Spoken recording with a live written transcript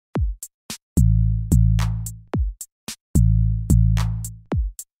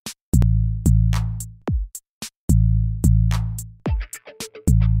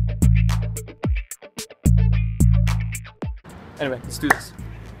Anyway, let's do this.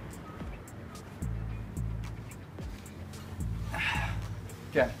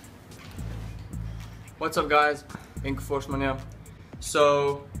 Okay. What's up guys? Inkenforceman here.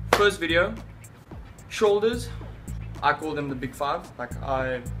 So, first video, shoulders. I call them the big five. Like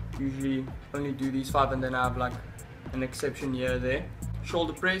I usually only do these five and then I have like an exception here or there.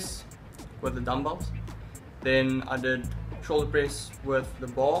 Shoulder press with the dumbbells. Then I did shoulder press with the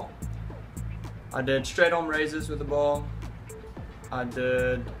bar. I did straight arm raises with the bar. I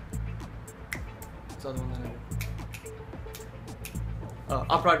did, what's the other one that I did?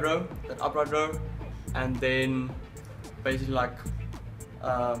 Upright row, that upright row, and then basically like,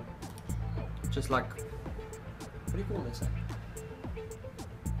 just like, what do you call this?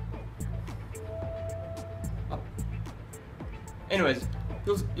 Anyways,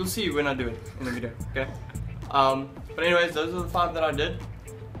 you'll see when I do it in the video, okay? But anyways, those are the five that I did.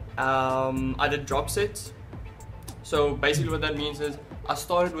 I did drop sets. So basically what that means is I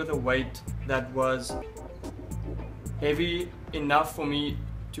started with a weight that was heavy enough for me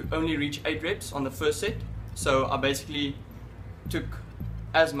to only reach 8 reps on the first set. So I basically took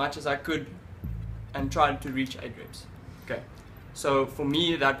as much as I could and tried to reach 8 reps. Okay, so for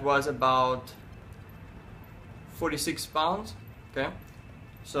me that was about 46 pounds. Okay,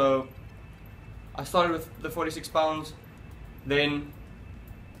 so I started with the 46 pounds. Then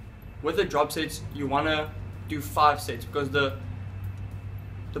with the drop sets you want to do 5 sets because the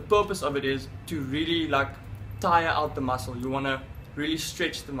purpose of it is to really like tire out the muscle. You want to really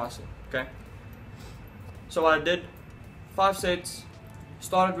stretch the muscle. Okay, so I did 5 sets,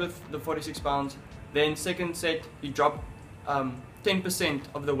 started with the 46 pounds, then second set you drop 10%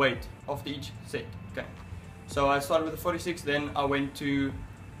 of the weight after each set. Okay, so I started with the 46, then I went to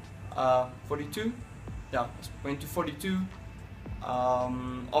 42. Yeah, went to 42.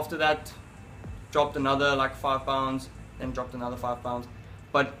 After that dropped another like 5 pounds, then dropped another 5 pounds.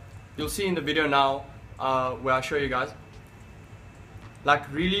 But you'll see in the video now where I show you guys,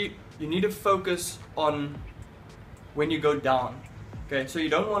 like really you need to focus on when you go down. Okay, so you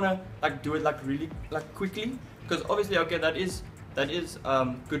don't want to like do it like really like quickly, because obviously okay that is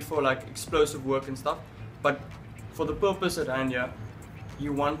good for like explosive work and stuff, but for the purpose at hand here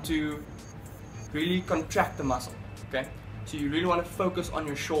you want to really contract the muscle. Okay, so you really want to focus on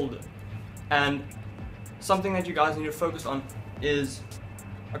your shoulder, and something that you guys need to focus on is,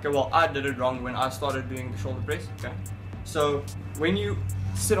 okay, well I did it wrong when I started doing the shoulder press. Okay, so when you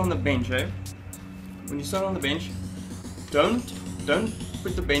sit on the bench, when you sit on the bench, don't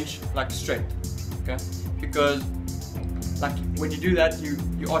put the bench like straight, okay, because like when you do that you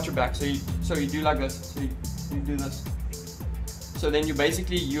arch your back, so you do like this, so you do this, so then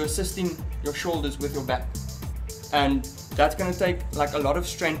you're assisting your shoulders with your back, and that's going to take like a lot of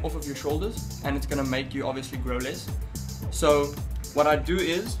strain off of your shoulders, and it's going to make you obviously grow less. So what I do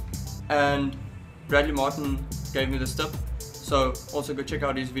is, and Bradley Martin gave me this tip, so also go check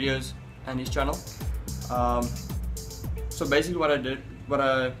out his videos and his channel. So basically what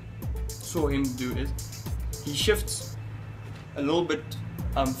I saw him do is he shifts a little bit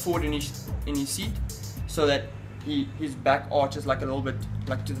forward in his seat, so that his back arches like a little bit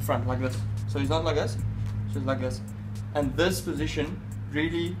like to the front like this. So he's not like this, so he's like this. And this position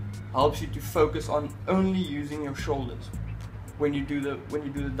really helps you to focus on only using your shoulders when you do the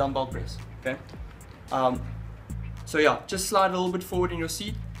dumbbell press. Okay, so yeah, just slide a little bit forward in your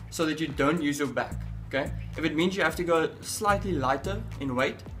seat so that you don't use your back. Okay, if it means you have to go slightly lighter in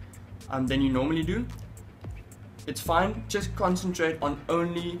weight than you normally do, it's fine. Just concentrate on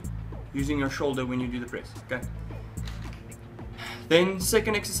only using your shoulder when you do the press. Okay, then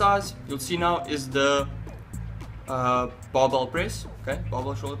second exercise you'll see now is the barbell press. Okay,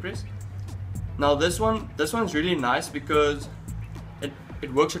 barbell shoulder press. Now this one's really nice because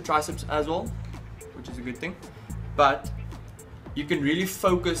it works your triceps as well, which is a good thing, but you can really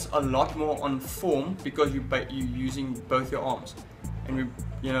focus a lot more on form because you're using both your arms, and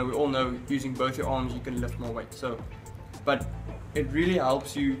we all know using both your arms you can lift more weight. So, but it really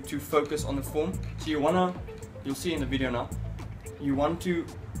helps you to focus on the form. So you'll see in the video now, you want to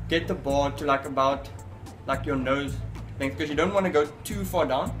get the bar to like about like your nose length, because you don't want to go too far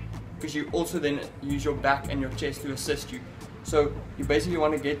down, because you also then use your back and your chest to assist you. So you basically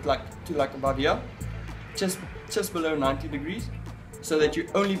want to get like to like about here, just below 90 degrees, so that you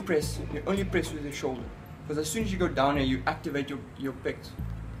only press with your shoulder, because as soon as you go down here you activate your pecs,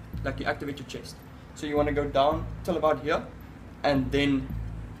 like you activate your chest. So you want to go down till about here and then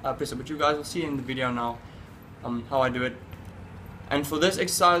press it. But you guys will see in the video now how I do it. And for this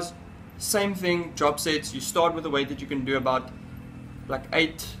exercise, same thing, drop sets. You start with a weight that you can do about like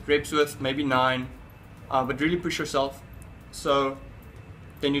 8 reps with, maybe 9, but really push yourself. So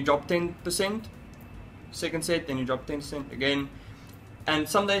then you drop 10%, second set, then you drop 10% again. And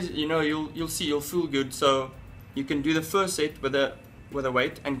some days, you know, you'll feel good, so you can do the first set with a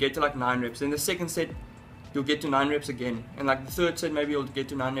weight and get to like 9 reps. Then the second set you'll get to 9 reps again, and like the third set maybe you'll get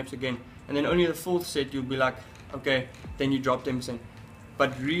to 9 reps again, and then only the fourth set you'll be like, okay, then you drop 10%.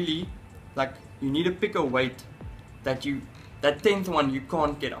 But really, like, you need to pick a weight that 10th one you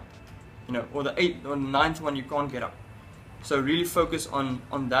can't get up, you know, or the 8th or 9th one you can't get up. So really focus on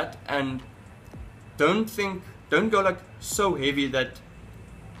that, and don't go like so heavy that,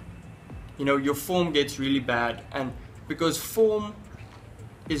 you know, your form gets really bad. And because form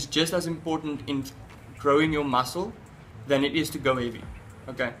is just as important in growing your muscle than it is to go heavy.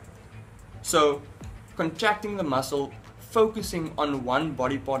 Okay, so contracting the muscle, focusing on one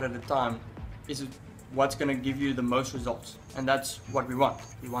body part at a time is what's going to give you the most results, and that's what we want.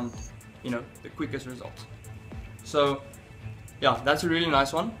 We want, you know, the quickest results. So yeah, that's a really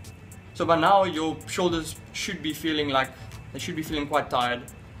nice one. So by now your shoulders should be feeling like they should be feeling quite tired,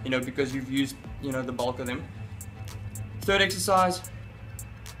 you know, because you've used, you know, the bulk of them. Third exercise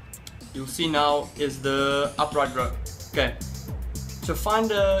you'll see now is the upright row. Okay, so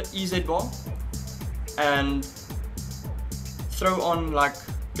find a EZ bar and throw on like,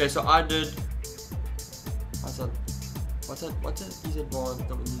 okay, so I did, what's that EZ bar,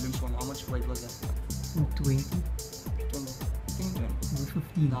 the loose one, how much weight was that? 20. I think 20.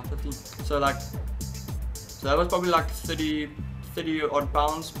 15. No, 15. So like, so that was probably like 30 odd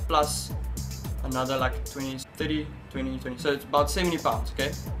pounds plus another like 20. So it's about 70 pounds,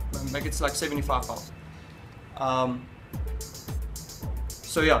 okay? Make it like 75 pounds.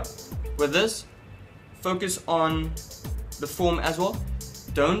 So yeah, with this, focus on the form as well.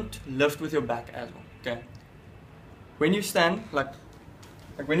 Don't lift with your back as well, okay? When you stand, like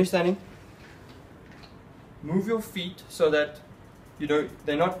when you're standing, move your feet so that, you know,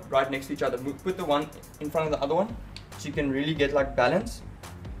 they're not right next to each other. Put the one in front of the other one so you can really get like balance.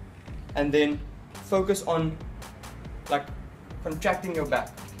 And then focus on like contracting your back.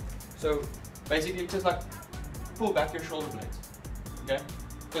 So basically just like pull back your shoulder blades, okay?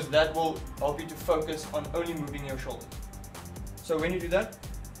 Because that will help you to focus on only moving your shoulders. So when you do that,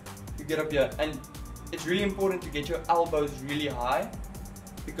 you get up here, and it's really important to get your elbows really high,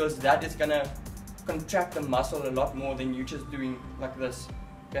 because that is gonna contract the muscle a lot more than you just doing like this,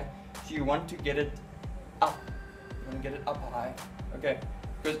 okay? So you want to get it up, you want to get it up high, okay?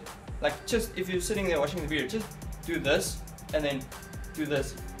 Because like, just if you're sitting there watching the video, just do this and then do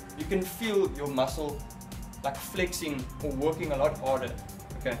this. You can feel your muscle like flexing or working a lot harder,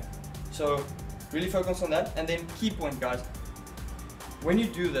 okay? So really focus on that. And then key point, guys, when you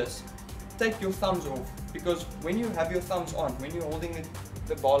do this, take your thumbs off, because when you have your thumbs on, when you're holding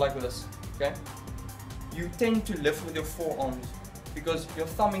the bar like this, okay, you tend to lift with your forearms because your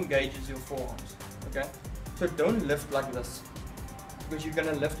thumb engages your forearms, okay? So don't lift like this, because you're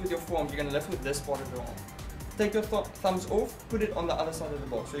gonna lift with your forearms, you're gonna lift with this part of your arm. Take your thumbs off, put it on the other side of the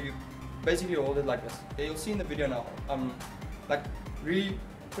bar, so you basically hold it like this. Okay, you'll see in the video now, like really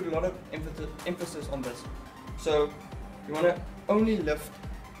put a lot of emphasis on this. So you wanna only lift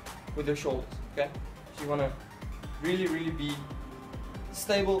with your shoulders, okay? So you wanna really be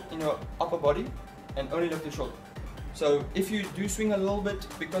stable in your upper body and only lift your shoulder. So if you do swing a little bit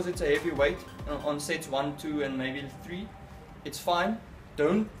because it's a heavy weight on sets 1, 2 and maybe 3, it's fine.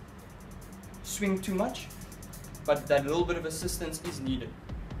 Don't swing too much, but that little bit of assistance is needed.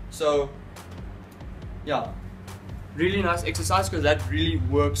 So yeah, really nice exercise, because that really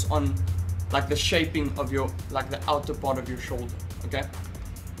works on like the shaping of your, like the outer part of your shoulder, okay?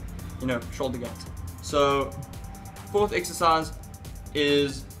 You know, shoulder gains. So fourth exercise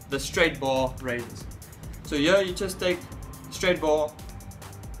is the straight bar raises. So here you just take straight bar,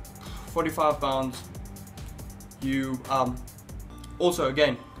 45 pounds. You also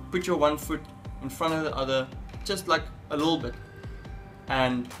again put your one foot in front of the other, just like a little bit,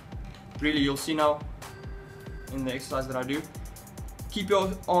 and really you'll see now in the exercise that I do, keep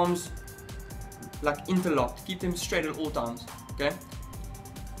your arms like interlocked, keep them straight at all times, okay?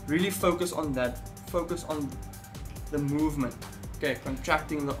 Really focus on that, focus on the movement, okay?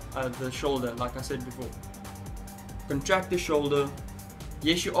 Contracting the shoulder, like I said before. Contract the shoulder.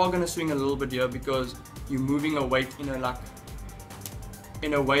 Yes, you are going to swing a little bit here because you're moving a weight in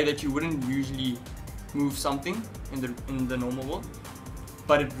a way that you wouldn't usually move something in the normal world,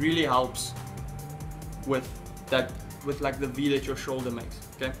 but it really helps with that, with like the V that your shoulder makes,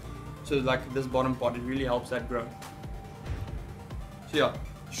 okay? So like this bottom part, it really helps that grow. So yeah,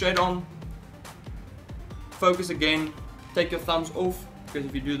 straight on, focus again, take your thumbs off, because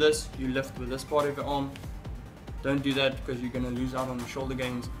if you do this, you lift with this part of your arm, Don't do that because you're gonna lose out on the shoulder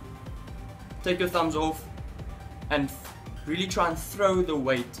gains. Take your thumbs off and really try and throw the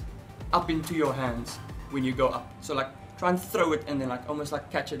weight up into your hands when you go up. So like try and throw it and then like almost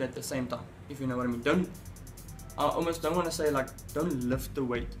like catch it at the same time, if you know what I mean. I almost don't want to say like don't lift the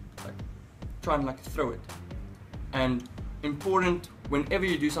weight, like try and like throw it. And important, whenever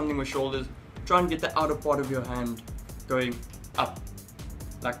you do something with shoulders, try and get the outer part of your hand going up,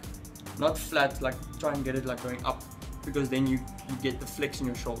 like not flat, like try and get it like going up, because then you get the flex in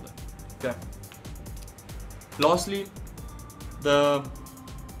your shoulder. Okay. Lastly, the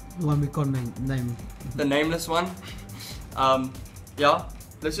one we call name. The nameless one. Yeah,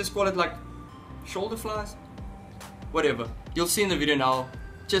 let's just call it like shoulder flies. Whatever. You'll see in the video now.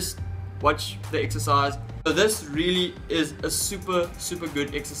 Just watch the exercise. So this really is a super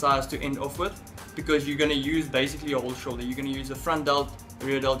good exercise to end off with, because you're gonna use basically your whole shoulder. You're gonna use the front delt, the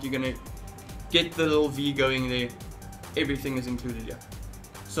rear delt. You're gonna get the little V going there. Everything is included here.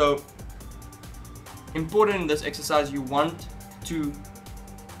 So important in this exercise, you want to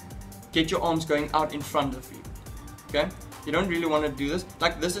get your arms going out in front of you. Okay, you don't really want to do this.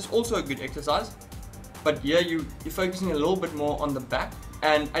 Like this is also a good exercise, but here you're focusing a little bit more on the back.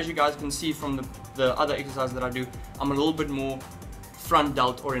 And as you guys can see from the other exercises that I do, I'm a little bit more front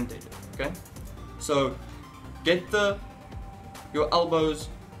delt orientated. Okay, so get your elbows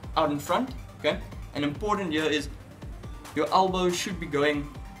out in front. Okay, and important here is your elbows should be going.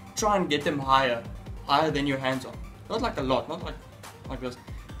 Try and get them higher than your hands are. Not like a lot, not like this.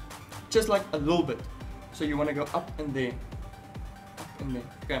 Just like a little bit. So you want to go up and there. Up and there.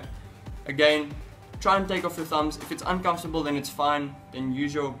 Okay. Again, try and take off your thumbs. If it's uncomfortable, then it's fine. Then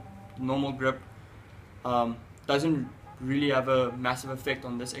use your normal grip. Doesn't really have a massive effect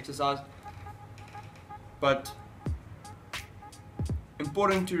on this exercise. But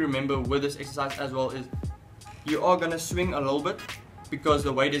important to remember with this exercise as well is you are going to swing a little bit, because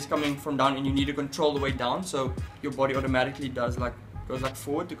the weight is coming from down and you need to control the weight down. So your body automatically goes like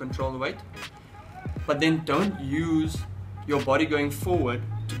forward to control the weight. But then don't use your body going forward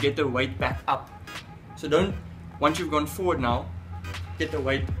to get the weight back up. So don't, once you've gone forward now, get the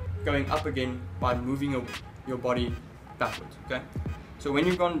weight going up again by moving your body backwards. Okay. So when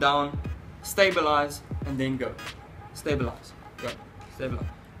you've gone down, stabilize and then go. Stabilize. Go. Stabilize.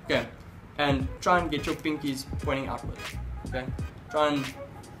 Okay. And try and get your pinkies pointing outwards. Okay. Try and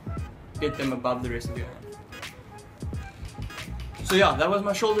get them above the rest of your hand. So yeah, that was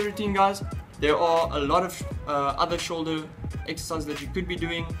my shoulder routine, guys. There are a lot of other shoulder exercises that you could be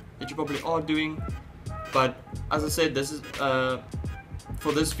doing, that you probably are doing. But as I said, this is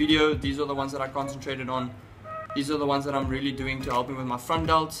for this video, these are the ones that I concentrated on. These are the ones that I'm really doing to help me with my front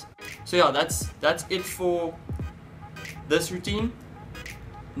delts. So yeah, that's it for this routine.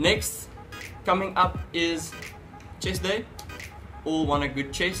 Next, coming up is chest day. All want a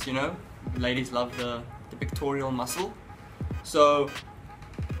good chest, you know. Ladies love the pectoral muscle. So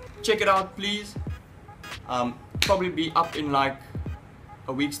check it out, please. Probably be up in like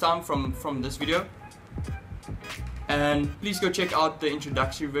a week's time from this video. And please go check out the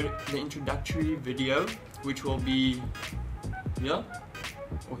introductory video, which will be here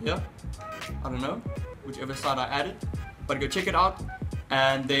or here. I don't know, whichever side I added. But go check it out,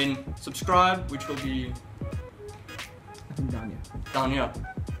 and then subscribe, which will be I think down here.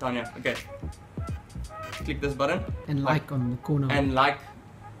 Down here. Okay. Click this button. And like on the corner. And like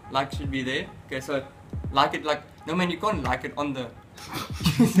should be there. Okay, so like it like, no man, you can't like it on the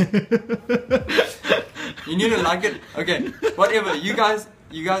you need to like it. Okay, whatever. You guys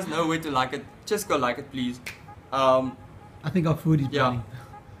know where to like it. Just go like it, please. I think our food is burning.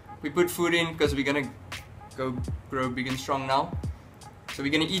 We put food in because we're gonna go grow big and strong now. So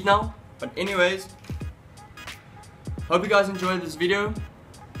we're gonna eat now. But anyways, hope you guys enjoyed this video.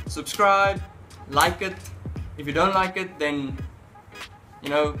 Subscribe, like it. If you don't like it, then you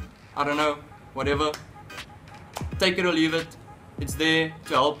know, I don't know, whatever. Take it or leave it. It's there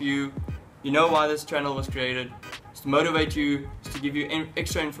to help you. You know why this channel was created. It's to motivate you, it's to give you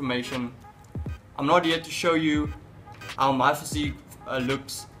extra information. I'm not here to show you how my physique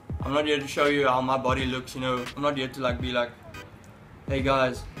looks. I'm not here to show you how my body looks, you know. I'm not here to be like, hey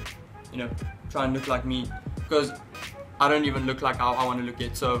guys, you know, try and look like me. Because I don't even look like how I want to look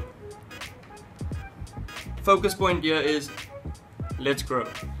yet. So focus point here is, let's grow.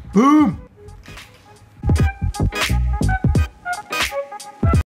 Boom!